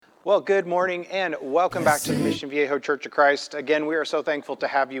Well, good morning and welcome back to the Mission Viejo Church of Christ. Again, we are so thankful to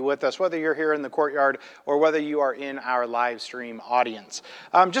have you with us, whether you're here in the courtyard or whether you are in our live stream audience.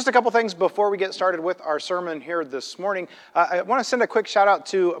 Just a couple things before we get started with our sermon here this morning. I want to send a quick shout out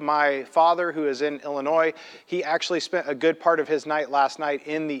to my father who is in Illinois. He actually spent a good part of his night last night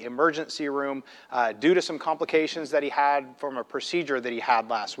in the emergency room due to some complications that he had from a procedure that he had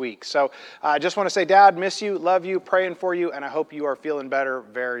last week. So I just want to say, Dad, miss you, love you, praying for you, and I hope you are feeling better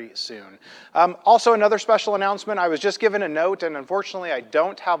very soon. Also, another special announcement. I was just given a note, and unfortunately I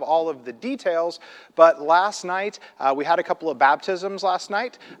don't have all of the details, but last night we had a couple of baptisms last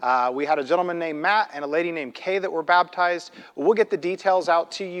night. We had a gentleman named Matt and a lady named Kay that were baptized. We'll get the details out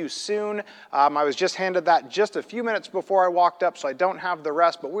to you soon. I was just handed that just a few minutes before I walked up, so I don't have the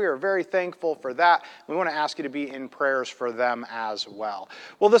rest, but we are very thankful for that. We want to ask you to be in prayers for them as well.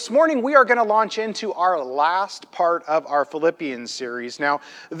 Well, this morning we are going to launch into our last part of our Philippians series. Now,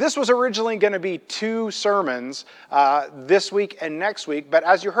 this was originally going to be 2 sermons this week and next week, but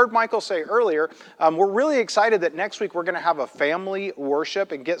as you heard Michael say earlier, we're really excited that next week we're going to have a family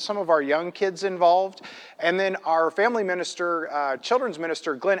worship and get some of our young kids involved. And then our family minister, children's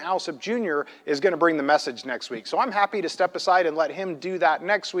minister, Glenn Alsop Jr. is going to bring the message next week. So I'm happy to step aside and let him do that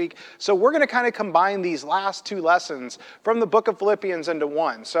next week. So we're going to kind of combine these last 2 lessons from the book of Philippians into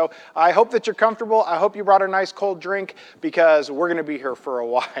one. So I hope that you're comfortable. I hope you brought a nice cold drink because we're going to be here for a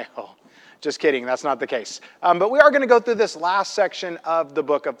while. Just kidding, that's not the case. But we are going to go through this last section of the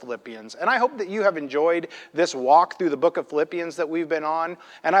book of Philippians. And I hope that you have enjoyed this walk through the book of Philippians that we've been on.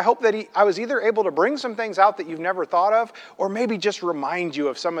 And I hope that I was either able to bring some things out that you've never thought of, or maybe just remind you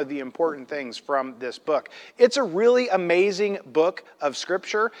of some of the important things from this book. It's a really amazing book of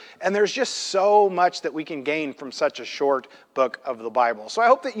Scripture, and there's just so much that we can gain from such a short book of the Bible. So I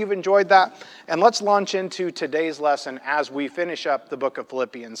hope that you've enjoyed that, and let's launch into today's lesson as we finish up the book of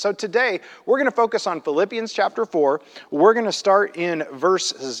Philippians. So today, we're going to focus on Philippians chapter 4. We're going to start in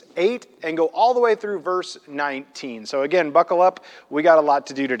verses 8 and go all the way through verse 19. So again, buckle up. We got a lot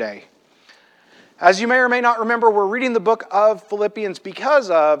to do today. As you may or may not remember, we're reading the book of Philippians because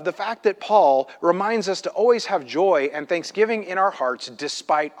of the fact that Paul reminds us to always have joy and thanksgiving in our hearts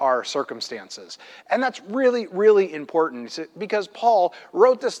despite our circumstances. And that's really, really important because Paul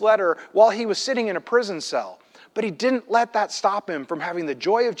wrote this letter while he was sitting in a prison cell. But he didn't let that stop him from having the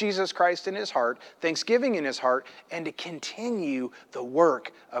joy of Jesus Christ in his heart, thanksgiving in his heart, and to continue the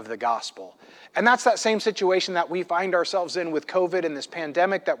work of the gospel. And that's that same situation that we find ourselves in with COVID and this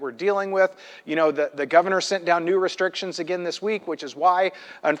pandemic that we're dealing with. You know, the governor sent down new restrictions again this week, which is why,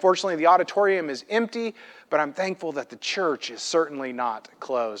 unfortunately, the auditorium is empty. But I'm thankful that the church is certainly not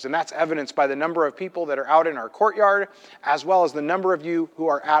closed. And that's evidenced by the number of people that are out in our courtyard, as well as the number of you who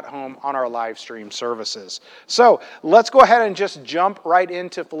are at home on our live stream services. So let's go ahead and just jump right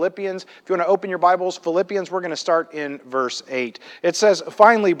into Philippians. If you want to open your Bibles, Philippians, we're going to start in verse 8. It says,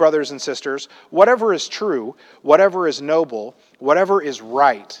 "Finally, brothers and sisters, whatever is true, whatever is noble, whatever is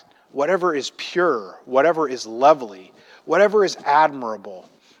right, whatever is pure, whatever is lovely, whatever is admirable."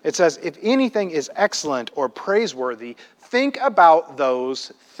 It says, "If anything is excellent or praiseworthy, think about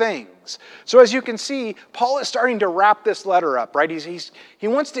those things." So as you can see, Paul is starting to wrap this letter up, right? He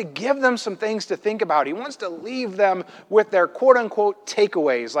wants to give them some things to think about. He wants to leave them with their quote-unquote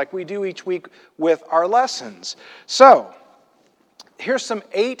takeaways like we do each week with our lessons. So here's some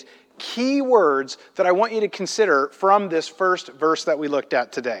 8 key words that I want you to consider from this first verse that we looked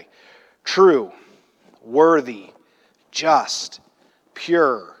at today. True, worthy, just,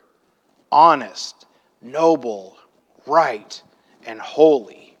 pure, honest, noble, right, and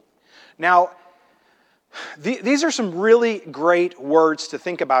holy. Now, these are some really great words to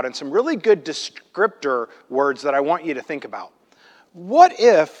think about and some really good descriptor words that I want you to think about. What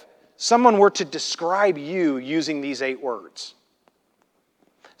if someone were to describe you using these 8 words?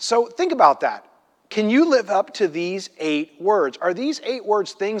 So think about that. Can you live up to these 8 words? Are these 8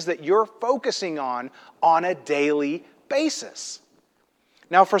 words things that you're focusing on a daily basis?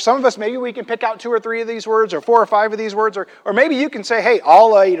 Now, for some of us, maybe we can pick out 2 or 3 of these words, or 4 or 5 of these words, or maybe you can say, hey,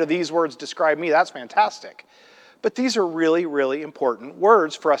 all 8 of these words describe me. That's fantastic. But these are really, really important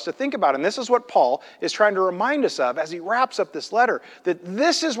words for us to think about. And this is what Paul is trying to remind us of as he wraps up this letter, that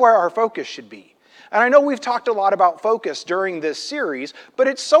this is where our focus should be. And I know we've talked a lot about focus during this series, but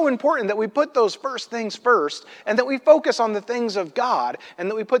it's so important that we put those first things first, and that we focus on the things of God, and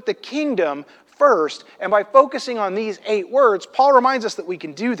that we put the kingdom first. And by focusing on these 8 words, Paul reminds us that we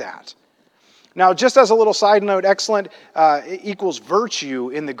can do that. Now, just as a little side note, excellent equals virtue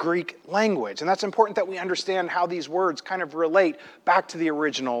in the Greek language. And that's important that we understand how these words kind of relate back to the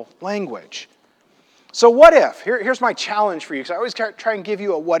original language. So what if? Here's my challenge for you, because I always try and give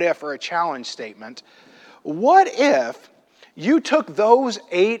you a what if or a challenge statement. What if you took those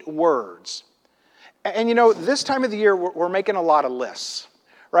 8 words, and this time of the year we're making a lot of lists,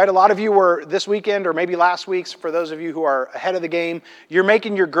 right? A lot of you were this weekend or maybe last week's, for those of you who are ahead of the game, you're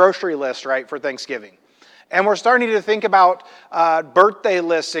making your grocery list, right, for Thanksgiving. And we're starting to think about birthday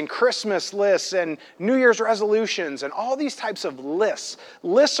lists and Christmas lists and New Year's resolutions and all these types of lists.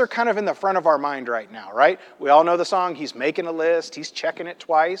 Lists are kind of in the front of our mind right now, right? We all know the song, he's making a list, he's checking it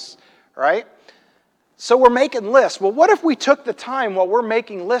twice, right? So we're making lists. Well, what if we took the time while we're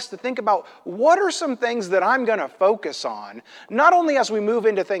making lists to think about what are some things that I'm going to focus on, not only as we move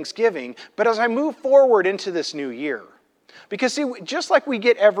into Thanksgiving, but as I move forward into this new year? Because see, just like we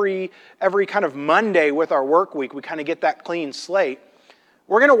get every kind of Monday with our work week, we kind of get that clean slate.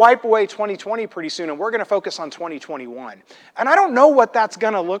 We're going to wipe away 2020 pretty soon, and we're going to focus on 2021. And I don't know what that's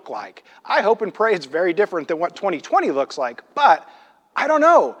going to look like. I hope and pray it's very different than what 2020 looks like, but I don't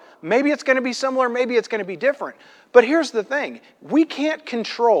know. Maybe it's going to be similar, maybe it's going to be different. But here's the thing. We can't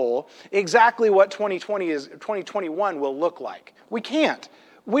control exactly what 2021 will look like. We can't.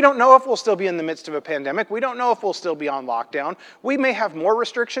 We don't know if we'll still be in the midst of a pandemic. We don't know if we'll still be on lockdown. We may have more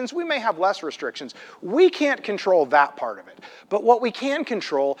restrictions. We may have less restrictions. We can't control that part of it. But what we can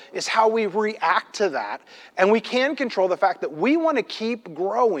control is how we react to that. And we can control the fact that we want to keep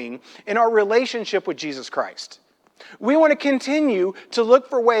growing in our relationship with Jesus Christ. We want to continue to look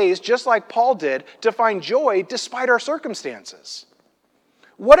for ways, just like Paul did, to find joy despite our circumstances.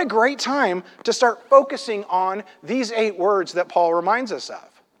 What a great time to start focusing on these 8 words that Paul reminds us of.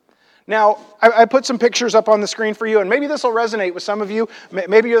 Now, I put some pictures up on the screen for you, and maybe this will resonate with some of you.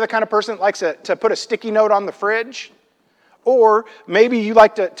 Maybe you're the kind of person that likes to put a sticky note on the fridge, or maybe you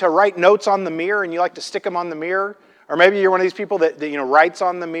like to write notes on the mirror and you like to stick them on the mirror. Or maybe you're one of these people that writes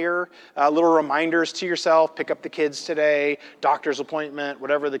on the mirror little reminders to yourself, pick up the kids today, doctor's appointment,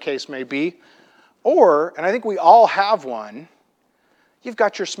 whatever the case may be. Or, and I think we all have one, you've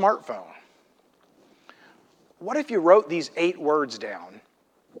got your smartphone. What if you wrote these 8 words down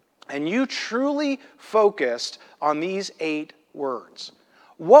and you truly focused on these 8 words?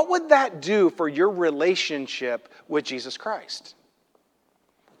 What would that do for your relationship with Jesus Christ?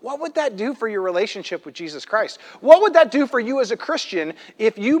 What would that do for your relationship with Jesus Christ? What would that do for you as a Christian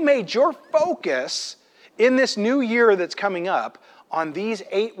if you made your focus in this new year that's coming up on these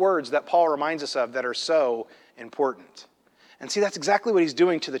 8 words that Paul reminds us of that are so important? And see, that's exactly what he's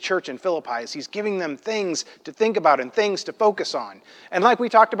doing to the church in Philippi, is he's giving them things to think about and things to focus on. And like we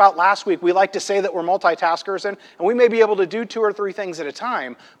talked about last week, we like to say that we're multitaskers, and we may be able to do 2 or 3 things at a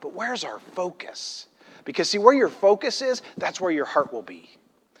time, but where's our focus? Because see, where your focus is, that's where your heart will be.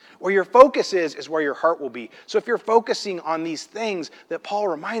 Where your focus is where your heart will be. So if you're focusing on these things that Paul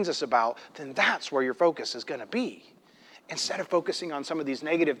reminds us about, then that's where your focus is going to be, instead of focusing on some of these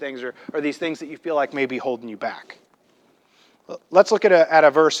negative things or these things that you feel like may be holding you back. Let's look at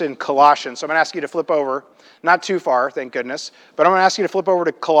a verse in Colossians. So I'm going to ask you to flip over, not too far, thank goodness, but I'm going to ask you to flip over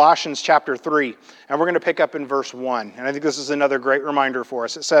to Colossians chapter 3, and we're going to pick up in verse 1. And I think this is another great reminder for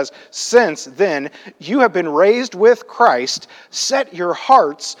us. It says, "Since then you have been raised with Christ, set your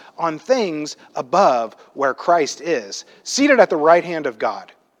hearts on things above where Christ is, seated at the right hand of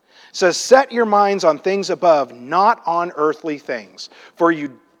God." It says, "Set your minds on things above, not on earthly things. For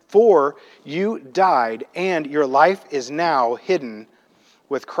you died, and your life is now hidden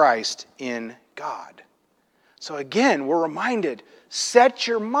with Christ in God." So again, we're reminded, set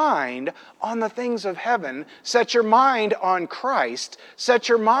your mind on the things of heaven, set your mind on Christ, set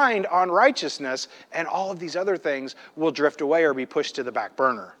your mind on righteousness, and all of these other things will drift away or be pushed to the back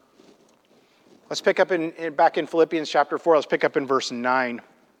burner. Let's pick up back in Philippians chapter 4, let's pick up in verse 9.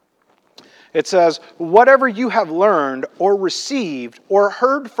 It says, "Whatever you have learned or received or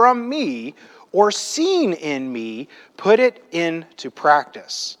heard from me or seen in me, put it into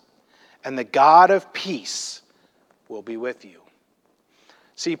practice, and the God of peace will be with you."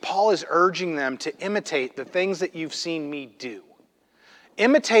 See, Paul is urging them to imitate the things that you've seen me do.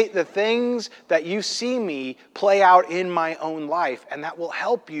 Imitate the things that you see me play out in my own life, and that will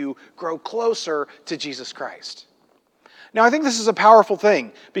help you grow closer to Jesus Christ. Now, I think this is a powerful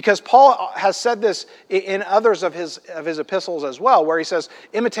thing, because Paul has said this in others of his epistles as well, where he says,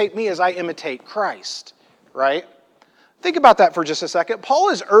 imitate me as I imitate Christ, right? Think about that for just a second. Paul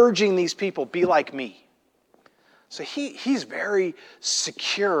is urging these people, be like me. So he's very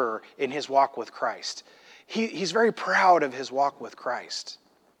secure in his walk with Christ. He's very proud of his walk with Christ.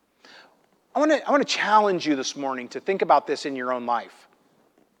 I want to challenge you this morning to think about this in your own life.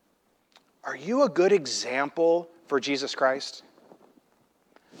 Are you a good example for Jesus Christ?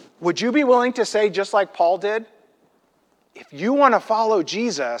 Would you be willing to say, just like Paul did, if you want to follow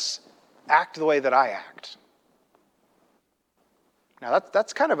Jesus, act the way that I act? Now,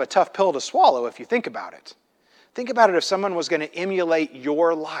 that's kind of a tough pill to swallow if you think about it. Think about it, if someone was going to emulate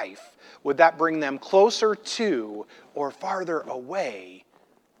your life, would that bring them closer to or farther away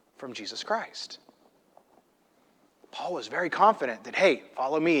from Jesus Christ? Paul was very confident that, hey,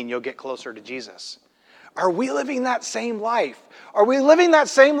 follow me and you'll get closer to Jesus. Are we living that same life? Are we living that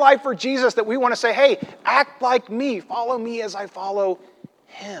same life for Jesus that we want to say, hey, act like me, follow me as I follow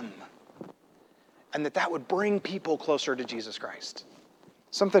him? And that would bring people closer to Jesus Christ.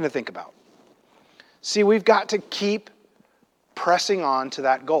 Something to think about. See, we've got to keep pressing on to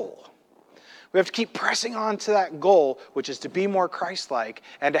that goal. We have to keep pressing on to that goal, which is to be more Christ-like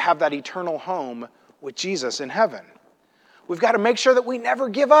and to have that eternal home with Jesus in heaven. We've got to make sure that we never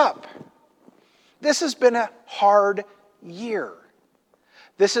give up. This has been a hard year.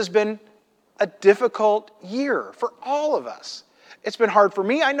 This has been a difficult year for all of us. It's been hard for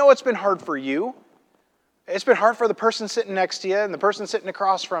me. I know it's been hard for you. It's been hard for the person sitting next to you and the person sitting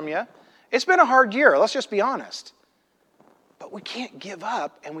across from you. It's been a hard year, let's just be honest. But we can't give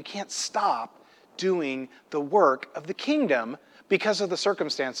up and we can't stop doing the work of the kingdom because of the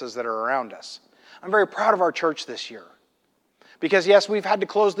circumstances that are around us. I'm very proud of our church this year. Because yes, we've had to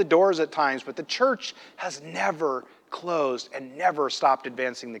close the doors at times, but the church has never closed and never stopped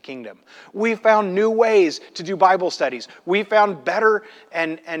advancing the kingdom. We found new ways to do Bible studies. We found better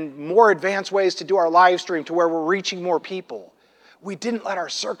and more advanced ways to do our live stream to where we're reaching more people. We didn't let our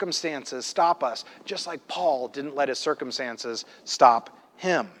circumstances stop us, just like Paul didn't let his circumstances stop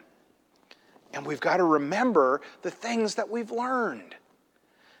him. And we've got to remember the things that we've learned.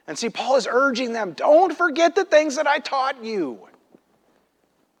 And see, Paul is urging them, don't forget the things that I taught you.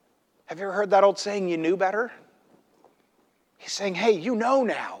 Have you ever heard that old saying, you knew better? He's saying, hey, you know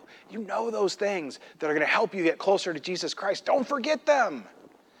now. You know those things that are going to help you get closer to Jesus Christ. Don't forget them.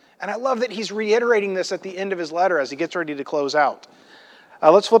 And I love that he's reiterating this at the end of his letter as he gets ready to close out.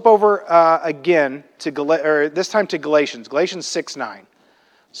 Let's flip over again, this time to Galatians 6:9.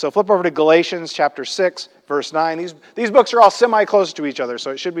 So flip over to Galatians chapter 6, verse 9. These books are all semi-close to each other,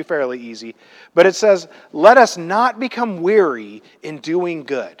 so it should be fairly easy. But it says, let us not become weary in doing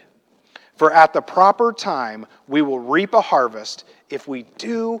good, for at the proper time we will reap a harvest if we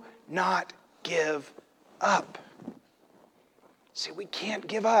do not give up. See, we can't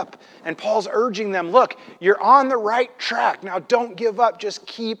give up. And Paul's urging them, look, you're on the right track. Now don't give up, just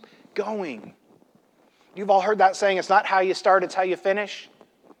keep going. You've all heard that saying, it's not how you start, it's how you finish.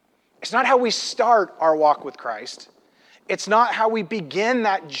 It's not how we start our walk with Christ. It's not how we begin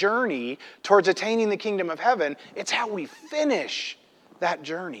that journey towards attaining the kingdom of heaven. It's how we finish that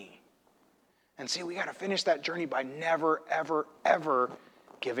journey. And see, we got to finish that journey by never, ever, ever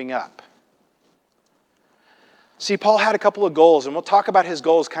giving up. See, Paul had a couple of goals, and we'll talk about his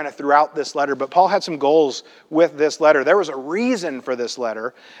goals kind of throughout this letter, but Paul had some goals with this letter. There was a reason for this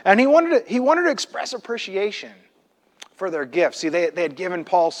letter, and he wanted to express appreciation for their gifts. See, they had given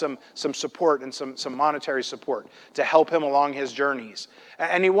Paul some support and some monetary support to help him along his journeys.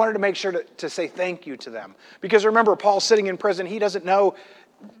 And he wanted to make sure to say thank you to them. Because remember, Paul's sitting in prison. He doesn't know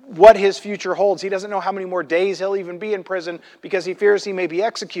what his future holds. He doesn't know how many more days he'll even be in prison because he fears he may be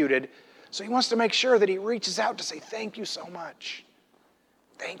executed. So he wants to make sure that he reaches out to say, thank you so much.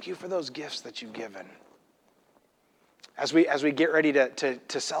 Thank you for those gifts that you've given. As we get ready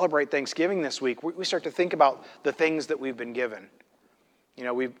to celebrate Thanksgiving this week, we start to think about the things that we've been given. You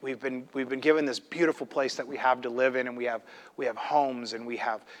know, we've been given this beautiful place that we have to live in, and we have homes, and we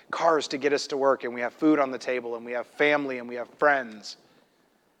have cars to get us to work, and we have food on the table, and we have family, and we have friends.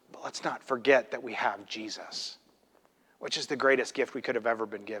 But let's not forget that we have Jesus, which is the greatest gift we could have ever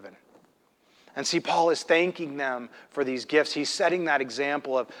been given. And see, Paul is thanking them for these gifts. He's setting that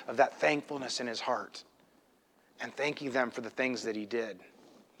example of that thankfulness in his heart and thanking them for the things that he did.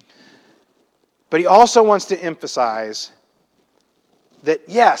 But he also wants to emphasize that,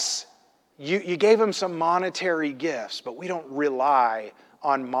 yes, you gave him some monetary gifts, but we don't rely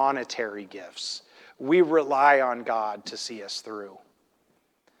on monetary gifts. We rely on God to see us through.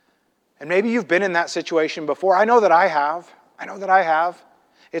 And maybe you've been in that situation before. I know that I have.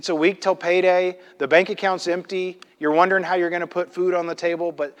 It's a week till payday. The bank account's empty. You're wondering how you're going to put food on the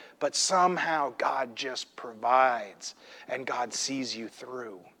table, but somehow God just provides and God sees you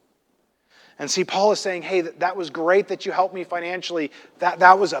through. And see, Paul is saying, hey, that was great that you helped me financially.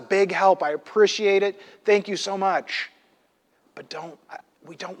 That was a big help. I appreciate it. Thank you so much. But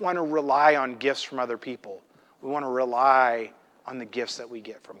we don't want to rely on gifts from other people. We want to rely on the gifts that we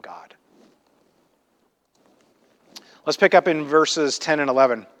get from God. Let's pick up in verses 10 and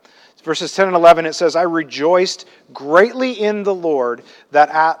 11. Verses 10 and 11, it says, I rejoiced greatly in the Lord that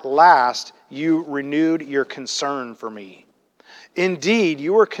at last you renewed your concern for me. Indeed,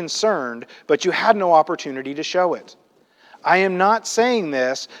 you were concerned, but you had no opportunity to show it. I am not saying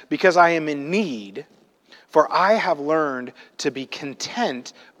this because I am in need, for I have learned to be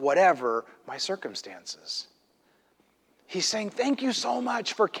content whatever my circumstances. He's saying, thank you so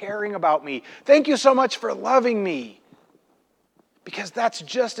much for caring about me. Thank you so much for loving me. Because that's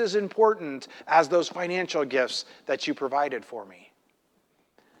just as important as those financial gifts that you provided for me.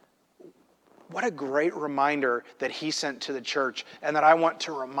 What a great reminder that he sent to the church and that I want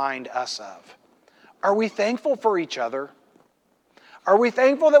to remind us of. Are we thankful for each other? Are we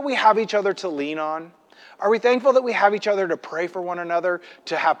thankful that we have each other to lean on? Are we thankful that we have each other to pray for one another,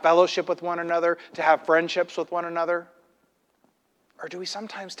 to have fellowship with one another, to have friendships with one another? Or do we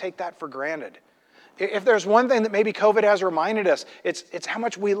sometimes take that for granted? If there's one thing that maybe COVID has reminded us, it's how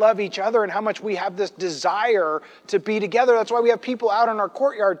much we love each other and how much we have this desire to be together. That's why we have people out in our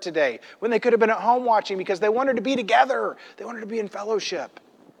courtyard today when they could have been at home watching because they wanted to be together. They wanted to be in fellowship.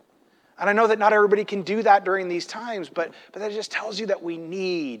 And I know that not everybody can do that during these times, but that just tells you that we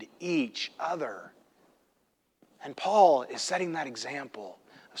need each other. And Paul is setting that example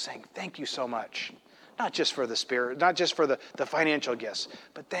of saying, thank you so much. Not just for the spirit, not just for the financial gifts,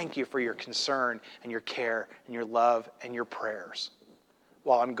 but thank you for your concern and your care and your love and your prayers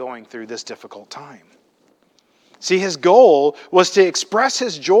while I'm going through this difficult time. See, his goal was to express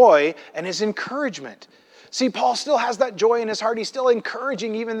his joy and his encouragement. See, Paul still has that joy in his heart. He's still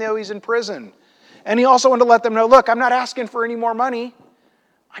encouraging even though he's in prison. And he also wanted to let them know, look, I'm not asking for any more money.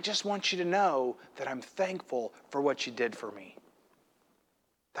 I just want you to know that I'm thankful for what you did for me.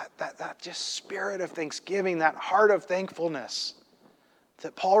 That just spirit of thanksgiving, that heart of thankfulness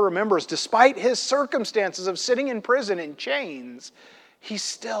that Paul remembers, despite his circumstances of sitting in prison in chains, he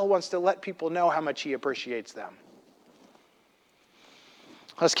still wants to let people know how much he appreciates them.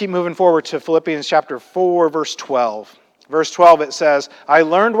 Let's keep moving forward to Philippians chapter 4, verse 12. Verse 12, it says, I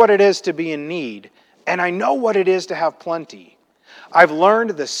learned what it is to be in need, and I know what it is to have plenty. I've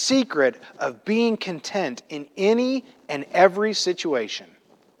learned the secret of being content in any and every situation.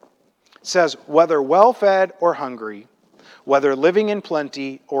 It says, whether well-fed or hungry, whether living in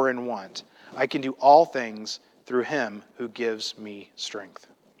plenty or in want, I can do all things through him who gives me strength.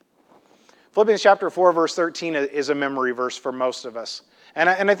 Philippians chapter 4, verse 13 is a memory verse for most of us. And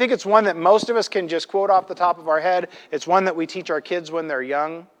I think it's one that most of us can just quote off the top of our head. It's one that we teach our kids when they're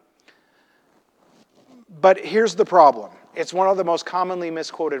young. But here's the problem. It's one of the most commonly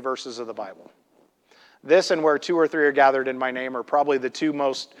misquoted verses of the Bible. This and where 2 or 3 are gathered in my name are probably the 2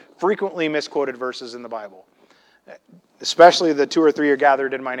 most frequently misquoted verses in the Bible. Especially the 2 or 3 are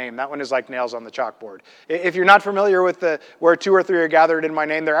gathered in my name. That one is like nails on the chalkboard. If you're not familiar with where 2 or 3 are gathered in my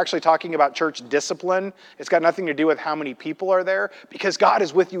name, they're actually talking about church discipline. It's got nothing to do with how many people are there, because God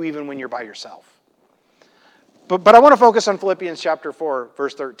is with you even when you're by yourself. But I want to focus on Philippians chapter 4,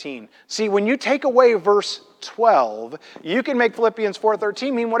 verse 13. See, when you take away verse 12, you can make Philippians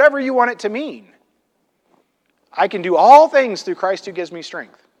 4:13 mean whatever you want it to mean. I can do all things through Christ who gives me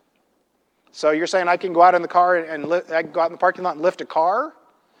strength. So you're saying I can go out in the car and I can go out in the parking lot and lift a car?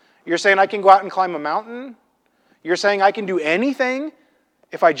 You're saying I can go out and climb a mountain? You're saying I can do anything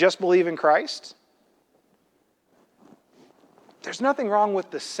if I just believe in Christ? There's nothing wrong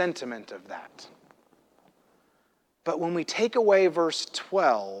with the sentiment of that. But when we take away verse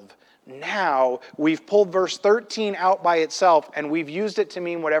 12, now we've pulled verse 13 out by itself and we've used it to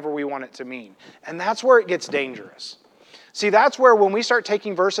mean whatever we want it to mean. And that's where it gets dangerous. See, that's where when we start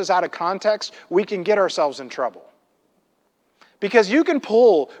taking verses out of context, we can get ourselves in trouble. Because you can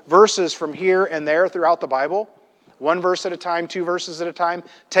pull verses from here and there throughout the Bible, 1 verse at a time, 2 verses at a time,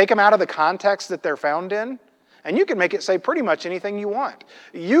 take them out of the context that they're found in, and you can make it say pretty much anything you want.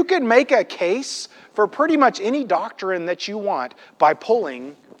 You can make a case for pretty much any doctrine that you want by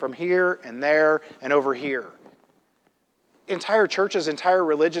pulling from here and there and over here. Entire churches, entire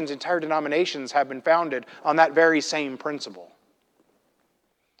religions, entire denominations have been founded on that very same principle.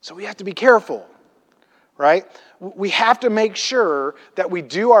 So we have to be careful, right? We have to make sure that we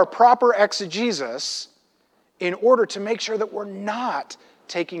do our proper exegesis in order to make sure that we're not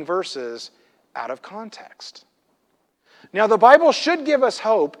taking verses out of context. Now, the Bible should give us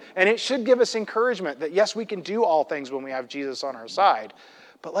hope, and it should give us encouragement that, yes, we can do all things when we have Jesus on our side.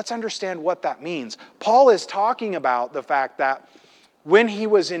 But let's understand what that means. Paul is talking about the fact that when he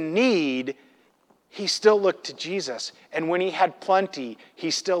was in need, he still looked to Jesus. And when he had plenty,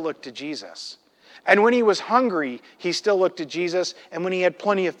 he still looked to Jesus. And when he was hungry, he still looked to Jesus. And when he had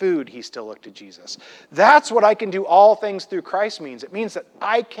plenty of food, he still looked to Jesus. That's what I can do all things through Christ means. It means that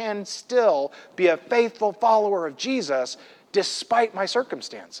I can still be a faithful follower of Jesus despite my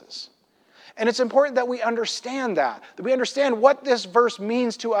circumstances. And it's important that we understand that we understand what this verse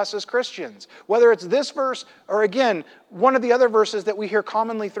means to us as Christians. Whether it's this verse or, again, one of the other verses that we hear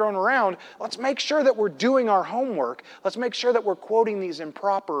commonly thrown around, let's make sure that we're doing our homework. Let's make sure that we're quoting these in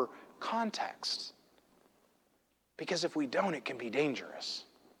proper context. Because if we don't, it can be dangerous.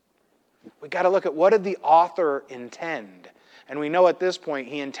 We've got to look at what did the author intend. And we know at this point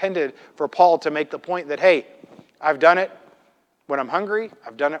he intended for Paul to make the point that, hey, I've done it when I'm hungry,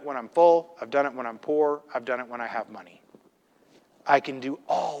 I've done it when I'm full, I've done it when I'm poor, I've done it when I have money. I can do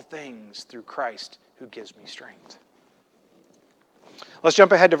all things through Christ who gives me strength. Let's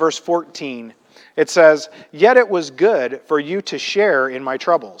jump ahead to verse 14. It says, "Yet it was good for you to share in my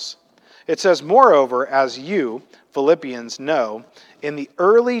troubles." It says, "Moreover, as you, Philippians, know, in the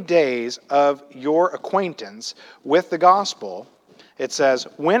early days of your acquaintance with the gospel," it says,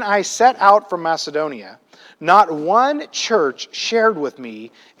 "when I set out from Macedonia, not one church shared with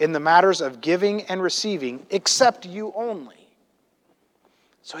me in the matters of giving and receiving, except you only."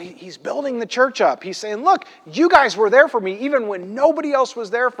 So he's building the church up. He's saying, look, you guys were there for me. Even when nobody else was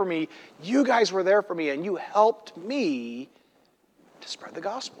there for me, you guys were there for me, and you helped me to spread the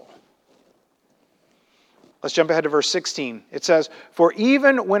gospel. Let's jump ahead to verse 16. It says, "For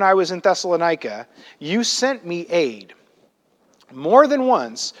even when I was in Thessalonica, you sent me aid, more than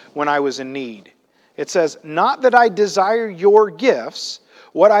once when I was in need." It says, "Not that I desire your gifts.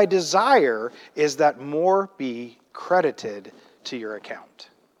 What I desire is that more be credited to your account."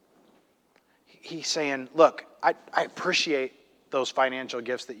 He's saying, look, I appreciate those financial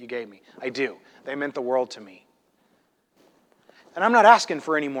gifts that you gave me. I do. They meant the world to me. And I'm not asking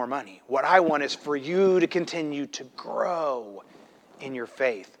for any more money. What I want is for you to continue to grow in your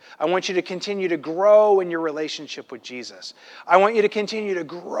faith. I want you to continue to grow in your relationship with Jesus. I want you to continue to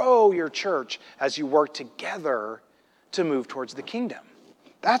grow your church as you work together to move towards the kingdom.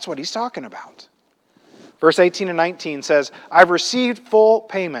 That's what he's talking about. Verse 18 and 19 says, "I've received full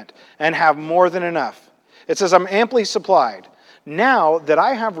payment and have more than enough." It says, "I'm amply supplied. Now that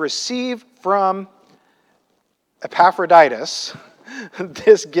I have received from Epaphroditus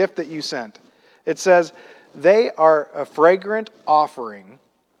this gift that you sent," it says, "they are a fragrant offering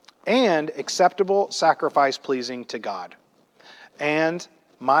and acceptable sacrifice pleasing to God. And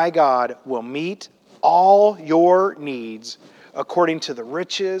my God will meet all your needs according to the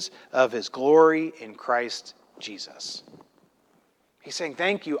riches of his glory in Christ Jesus." He's saying,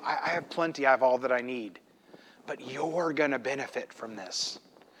 thank you, I have plenty, I have all that I need. But you're going to benefit from this,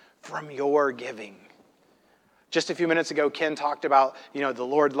 from your giving. Just a few minutes ago, Ken talked about, the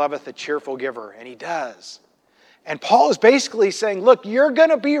Lord loveth a cheerful giver, and he does. And Paul is basically saying, look, you're going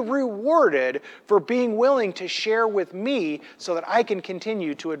to be rewarded for being willing to share with me so that I can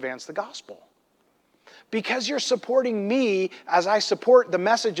continue to advance the gospel. Because you're supporting me as I support the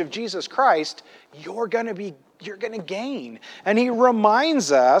message of Jesus Christ, you're going to gain. And he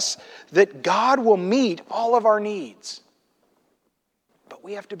reminds us that God will meet all of our needs. But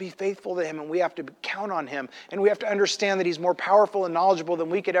we have to be faithful to him, and we have to count on him, and we have to understand that he's more powerful and knowledgeable than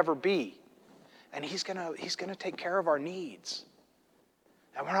we could ever be. And he's going to take care of our needs.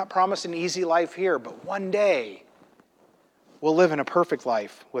 And we're not promised an easy life here, but one day we'll live in a perfect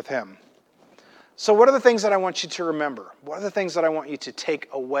life with him. So what are the things that I want you to remember? What are the things that I want you to take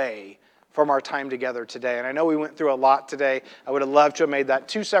away from our time together today? And I know we went through a lot today. I would have loved to have made that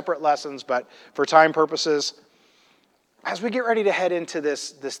 2 separate lessons, but for time purposes, as we get ready to head into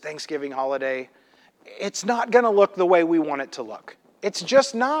this Thanksgiving holiday, it's not going to look the way we want it to look. It's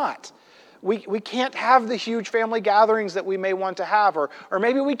just not. We can't have the huge family gatherings that we may want to have, or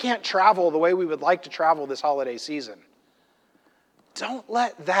maybe we can't travel the way we would like to travel this holiday season. Don't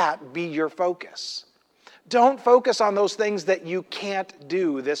let that be your focus. Don't focus on those things that you can't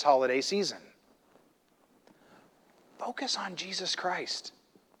do this holiday season. Focus on Jesus Christ.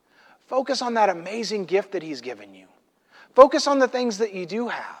 Focus on that amazing gift that he's given you. Focus on the things that you do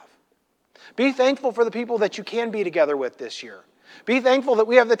have. Be thankful for the people that you can be together with this year. Be thankful that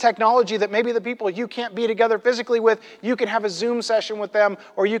we have the technology that maybe the people you can't be together physically with, you can have a Zoom session with them,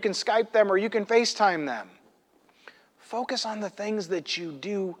 or you can Skype them, or you can FaceTime them. Focus on the things that you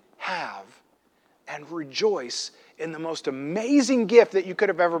do have and rejoice in the most amazing gift that you could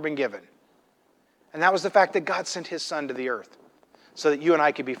have ever been given. And that was the fact that God sent his Son to the earth so that you and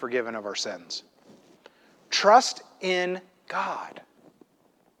I could be forgiven of our sins. Trust in God.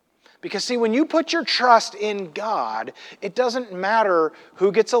 Because see, when you put your trust in God, it doesn't matter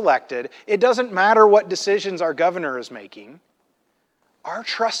who gets elected. It doesn't matter what decisions our governor is making. Our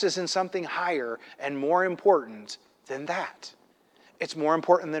trust is in something higher and more important than that. It's more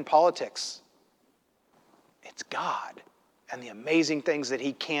important than politics. It's God and the amazing things that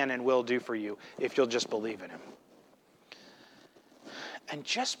He can and will do for you if you'll just believe in Him. And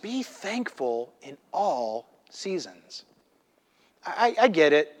just be thankful in all seasons. I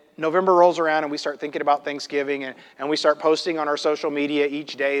get it. November rolls around and we start thinking about Thanksgiving and we start posting on our social media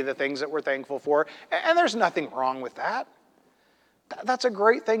each day the things that we're thankful for. And there's nothing wrong with that. That's a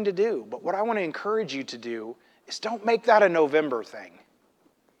great thing to do. But what I want to encourage you to do is don't make that a November thing.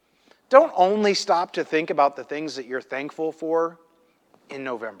 Don't only stop to think about the things that you're thankful for in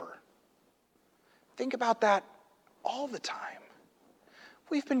November. Think about that all the time.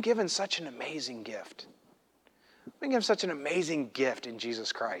 We've been given such an amazing gift. We've been given such an amazing gift in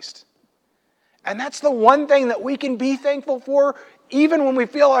Jesus Christ. And that's the one thing that we can be thankful for even when we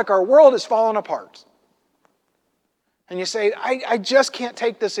feel like our world is falling apart. And you say, I just can't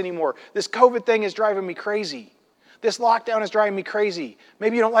take this anymore. This COVID thing is driving me crazy. This lockdown is driving me crazy.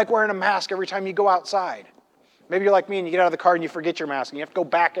 Maybe you don't like wearing a mask every time you go outside. Maybe you're like me and you get out of the car and you forget your mask and you have to go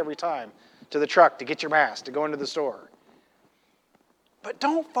back every time to the truck to get your mask, to go into the store. But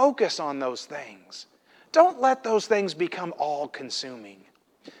don't focus on those things. Don't let those things become all-consuming.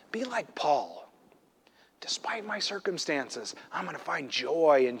 Be like Paul. Despite my circumstances, I'm going to find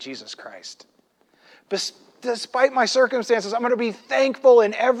joy in Jesus Christ. Despite my circumstances, I'm going to be thankful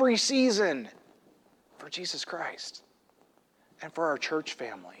in every season for Jesus Christ and for our church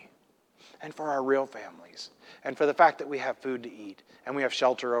family and for our real families and for the fact that we have food to eat and we have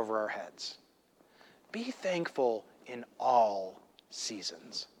shelter over our heads. Be thankful in all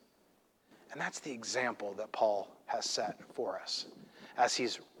seasons. And that's the example that Paul has set for us. As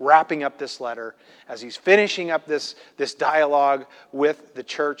he's wrapping up this letter, as he's finishing up this dialogue with the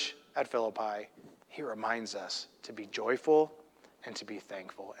church at Philippi, he reminds us to be joyful and to be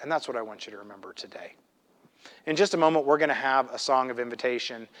thankful. And that's what I want you to remember today. In just a moment, we're going to have a song of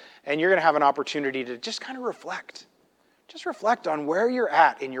invitation, and you're going to have an opportunity to just kind of reflect. Just reflect on where you're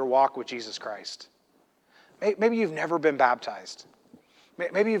at in your walk with Jesus Christ. Maybe you've never been baptized.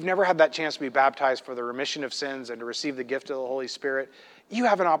 Maybe you've never had that chance to be baptized for the remission of sins and to receive the gift of the Holy Spirit. You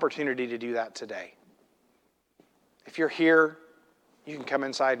have an opportunity to do that today. If you're here, you can come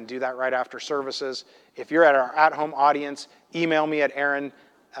inside and do that right after services. If you're at our at-home audience, email me at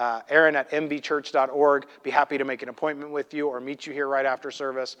aaron@mvchurch.org. Be happy to make an appointment with you or meet you here right after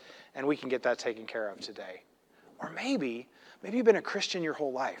service, and we can get that taken care of today. Or maybe you've been a Christian your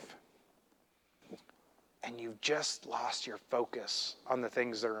whole life, and you've just lost your focus on the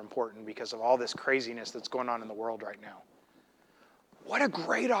things that are important because of all this craziness that's going on in the world right now. What a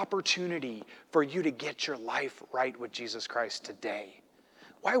great opportunity for you to get your life right with Jesus Christ today.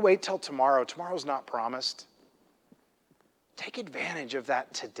 Why wait till tomorrow? Tomorrow's not promised. Take advantage of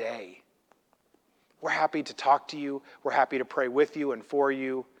that today. We're happy to talk to you. We're happy to pray with you and for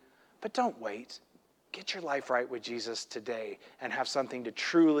you. But don't wait. Get your life right with Jesus today and have something to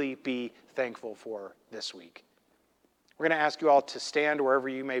truly be thankful for this week. We're going to ask you all to stand wherever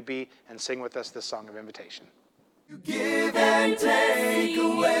you may be and sing with us this song of invitation. You give and take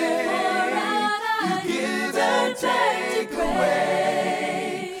away. You give and take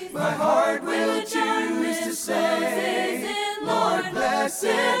away. My heart will choose to say, Lord,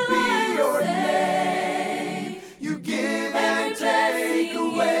 blessed be your name. You give and take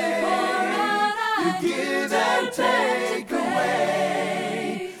away. You give and take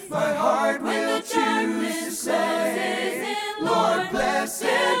away. My heart will choose to say, Lord, blessed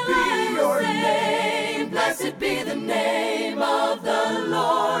be your name. Blessed be the name of the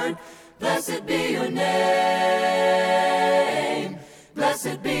Lord. Blessed be your name.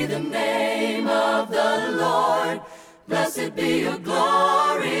 Blessed be the name of the Lord. Blessed be your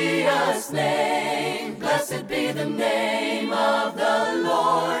glorious name. Blessed be the name of the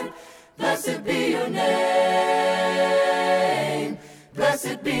Lord. Blessed be your name.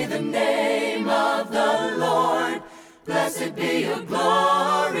 Blessed be the name of the Lord. Blessed be your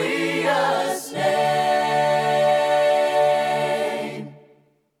glorious name.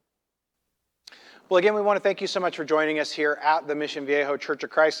 Well, again, we want to thank you so much for joining us here at the Mission Viejo Church of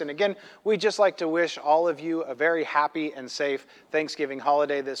Christ. And again, we'd just like to wish all of you a very happy and safe Thanksgiving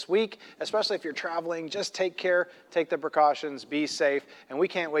holiday this week, especially if you're traveling. Just take care, take the precautions, be safe. And we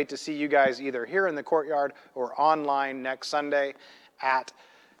can't wait to see you guys either here in the courtyard or online next Sunday at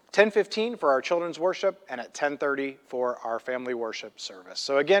 10:15 for our children's worship and at 10:30 for our family worship service.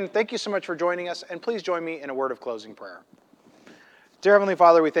 So again, thank you so much for joining us, and please join me in a word of closing prayer. Dear Heavenly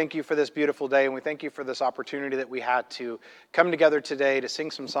Father, we thank you for this beautiful day, and we thank you for this opportunity that we had to come together today to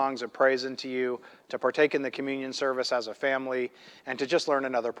sing some songs of praise unto you, to partake in the communion service as a family, and to just learn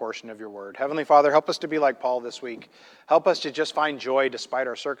another portion of your word. Heavenly Father, help us to be like Paul this week. Help us to just find joy despite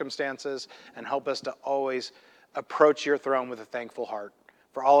our circumstances, and help us to always approach your throne with a thankful heart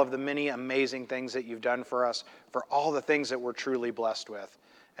for all of the many amazing things that you've done for us, for all the things that we're truly blessed with.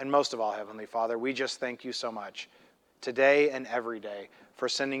 And most of all, Heavenly Father, we just thank you so much today and every day for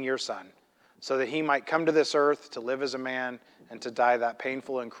sending your Son so that he might come to this earth to live as a man and to die that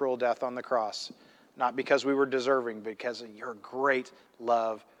painful and cruel death on the cross, not because we were deserving, but because of your great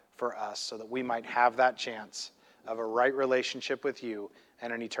love for us, so that we might have that chance of a right relationship with you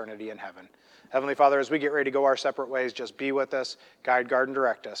and an eternity in heaven. Heavenly Father, as we get ready to go our separate ways, just be with us, guide, guard, and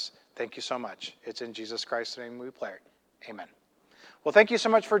direct us. Thank you so much. It's in Jesus Christ's name we pray. Amen. Well, thank you so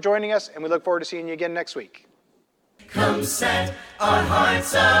much for joining us, and we look forward to seeing you again next week. Come set our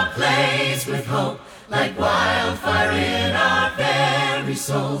hearts ablaze with hope, like wildfire in our very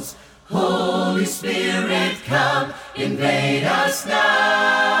souls. Holy Spirit, come invade us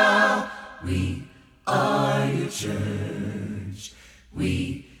now. We are your church.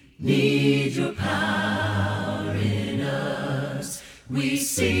 We need your power in us. We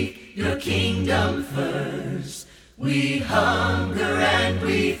seek your kingdom first. We hunger and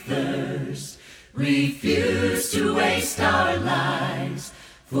we thirst. Refuse to waste our lives,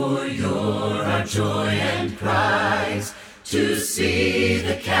 for you're our joy and prize. To see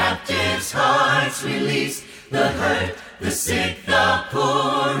the captives' hearts released, the hurt, the sick, the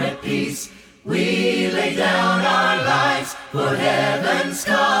poor at peace. We lay down our lives for heaven's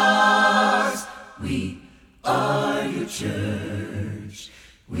cause. We are your church.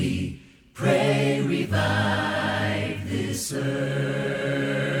 We pray, revive this earth.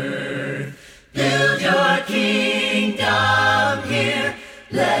 Build your kingdom here.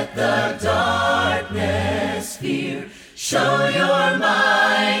 Let the darkness fear. Show your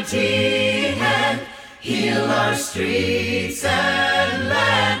mighty hand. Heal our streets and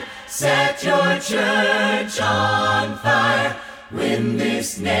land. Set your church on fire. Win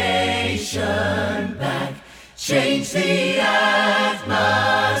this nation back. Change the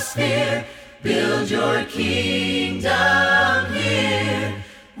atmosphere. Build your kingdom here.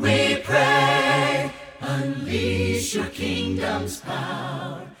 We pray, unleash your kingdom's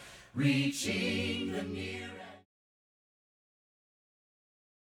power, reaching the nearest.